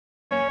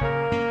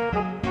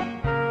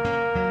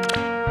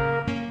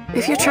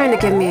If you're trying to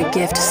give me a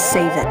gift,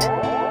 save it.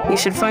 You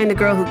should find a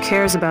girl who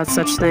cares about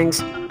such things.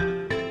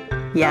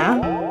 Yeah?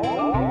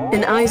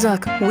 In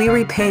Isaac, we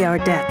repay our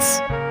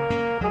debts.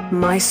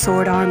 My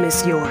sword arm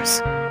is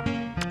yours.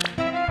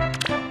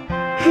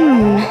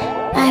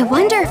 I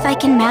wonder if I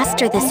can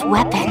master this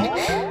weapon.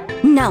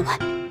 No,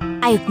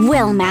 I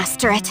will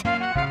master it.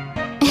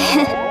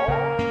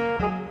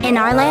 In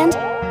our land,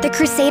 the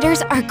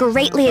Crusaders are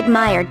greatly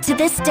admired to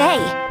this day.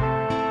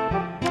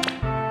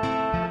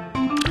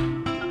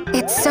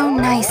 It's so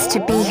nice to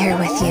be here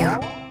with you.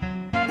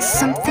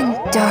 Something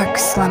dark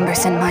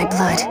slumbers in my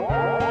blood.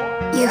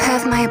 You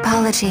have my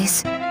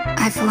apologies.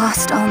 I've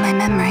lost all my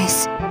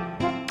memories.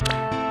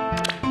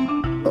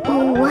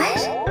 What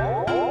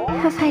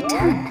have I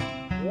done?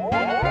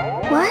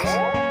 What?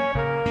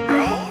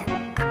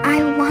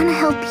 I want to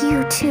help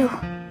you too.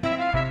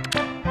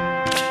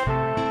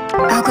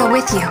 I'll go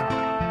with you.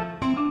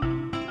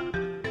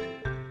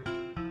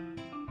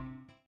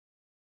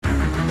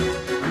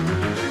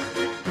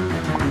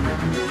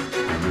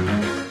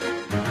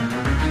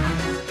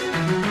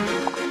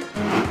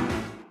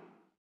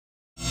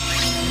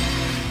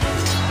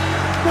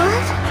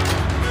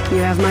 You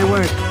have my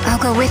word. I'll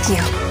go with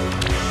you.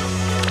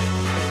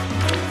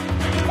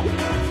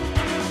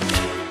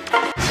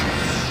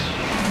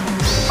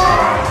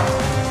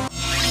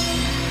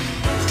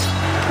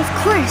 Of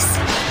course.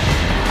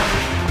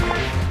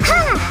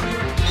 Ha!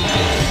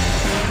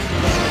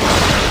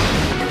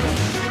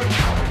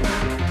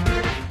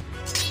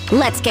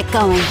 Let's get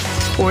going.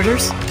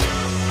 Orders?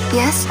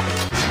 Yes?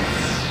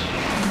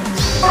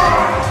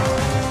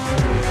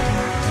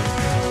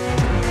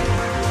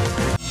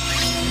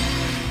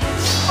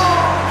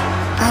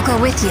 I'll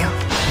go with you.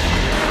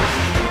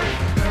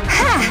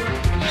 Ha!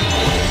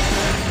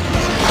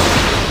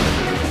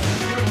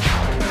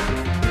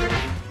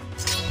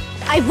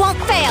 I won't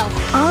fail!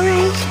 All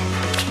right.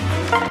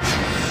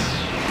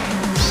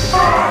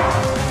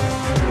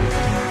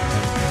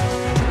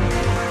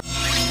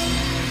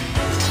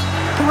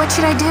 What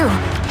should I do?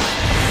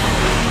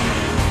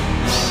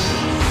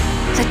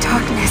 The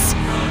darkness.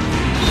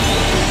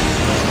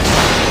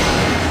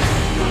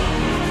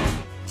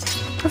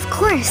 Of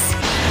course.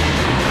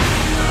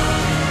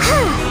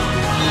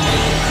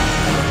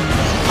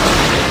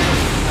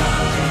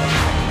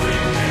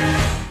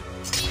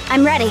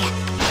 I'm ready.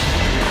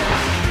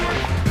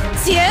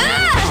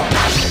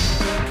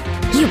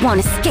 You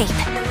won't escape.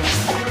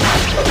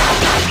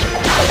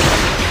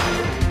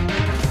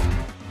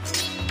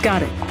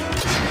 Got it.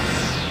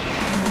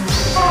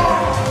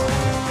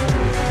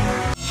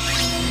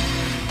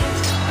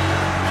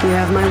 You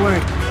have my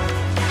word.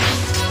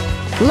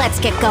 Let's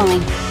get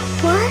going.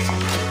 What?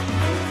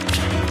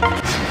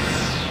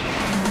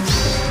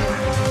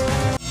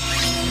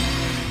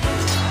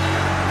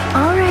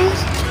 All right.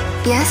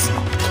 Yes?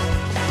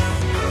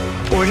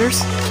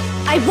 Orders?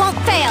 I won't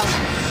fail!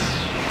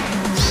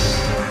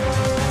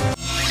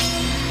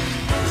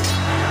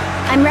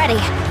 I'm ready.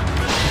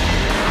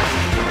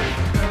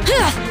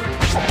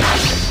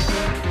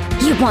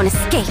 You won't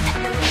escape.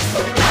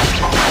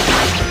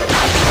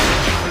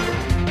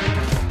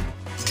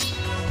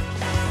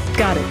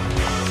 Got it.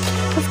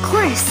 Of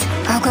course.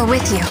 I'll go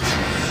with you.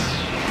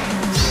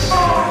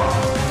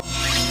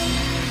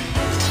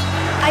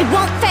 I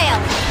won't fail!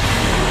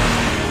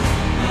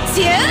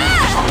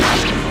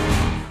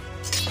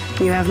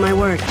 You have my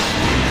word.